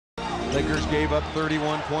Lakers gave up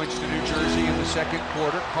 31 points to New Jersey in the second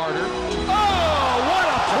quarter. Carter. Oh, what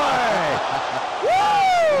a play! Woo!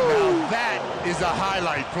 Now that is a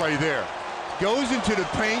highlight play there. Goes into the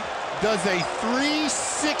paint, does a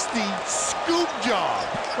 360 scoop job.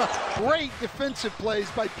 Great defensive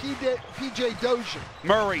plays by P.J. Dozier.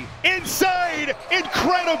 Murray inside,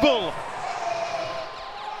 incredible!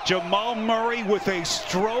 Jamal Murray with a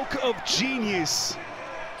stroke of genius.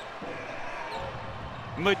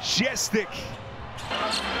 Majestic.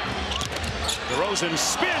 DeRozan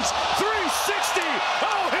spins, 360!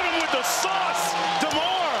 Oh, hit him with the sauce,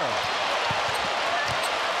 DeMar!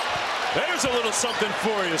 There's a little something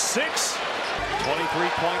for you, 6. 23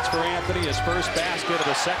 points for Anthony, his first basket of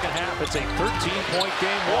the second half. It's a 13-point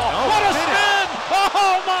game. Wall. Oh, what a spin!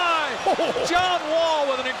 Oh, my! John Wall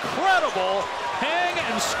with an incredible hang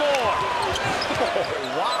and score.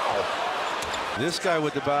 Oh, wow. This guy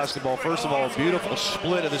with the basketball, first of all, a beautiful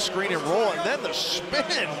split of the screen and roll, and then the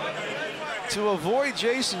spin to avoid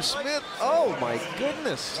Jason Smith. Oh, my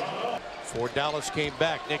goodness. Before Dallas came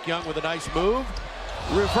back, Nick Young with a nice move.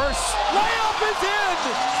 Reverse layup is in!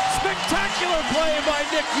 Spectacular play by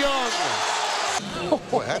Nick Young.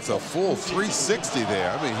 Boy, that's a full 360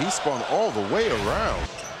 there. I mean, he spun all the way around.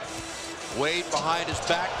 Wade behind his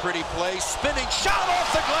back, pretty play, spinning shot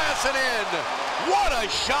off the glass and in. What a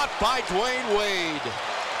shot by Dwayne Wade.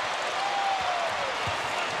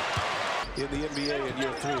 In the NBA in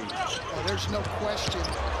year 3. Oh, there's no question.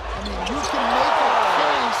 I mean, you can make a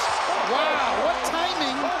case. Wow, what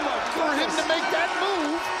timing for him to make that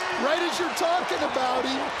move right as you're talking about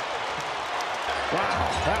him. Wow,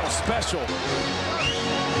 that was special.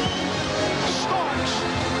 Starks.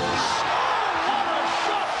 What a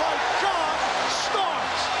shot by John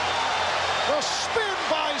Starks. The spin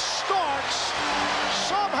by Starks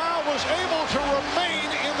somehow was able to remain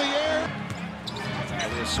in the air.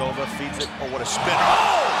 Silva feeds it. Oh, what a spin.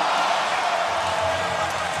 Oh!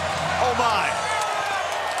 Oh, my.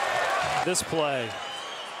 This play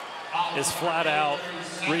is flat out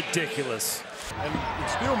ridiculous. And he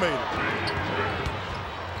still made it.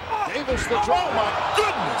 Davis the draw. Oh, my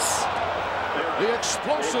goodness. The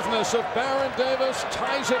explosiveness of Baron Davis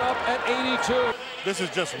ties it up at 82. This is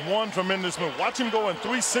just one tremendous move. Watch him go in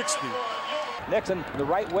 360. Nixon, the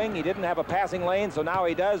right wing, he didn't have a passing lane, so now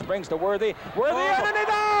he does, brings to Worthy. Worthy, and it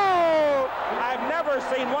out! I've never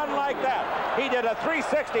seen one like that. He did a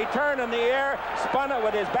 360 turn in the air, spun it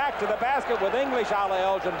with his back to the basket with English a la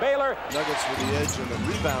Elgin Baylor. Nuggets with the edge in the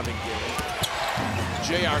rebounding game.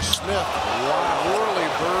 J.R. Smith, Whirly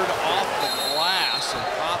bird off the glass, and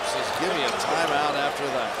Pops says, give me a timeout after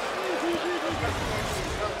that.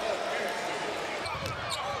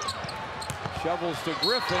 Shovels to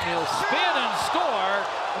Griffin. He'll spin and score.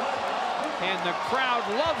 And the crowd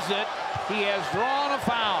loves it. He has drawn a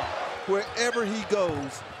foul. Wherever he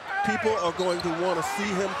goes, people are going to want to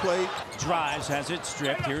see him play. Drives, has it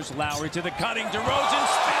stripped. Here's Lowry to the cutting. DeRozan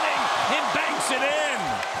spinning and banks it in.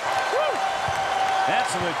 Woo!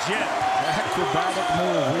 That's legit. Acrobatic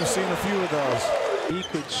move. We've seen a few of those. He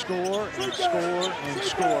could score and score and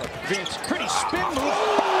score. Vince, pretty spin move.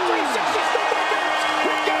 360.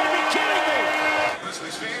 You gotta be kidding me.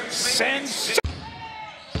 Sensation.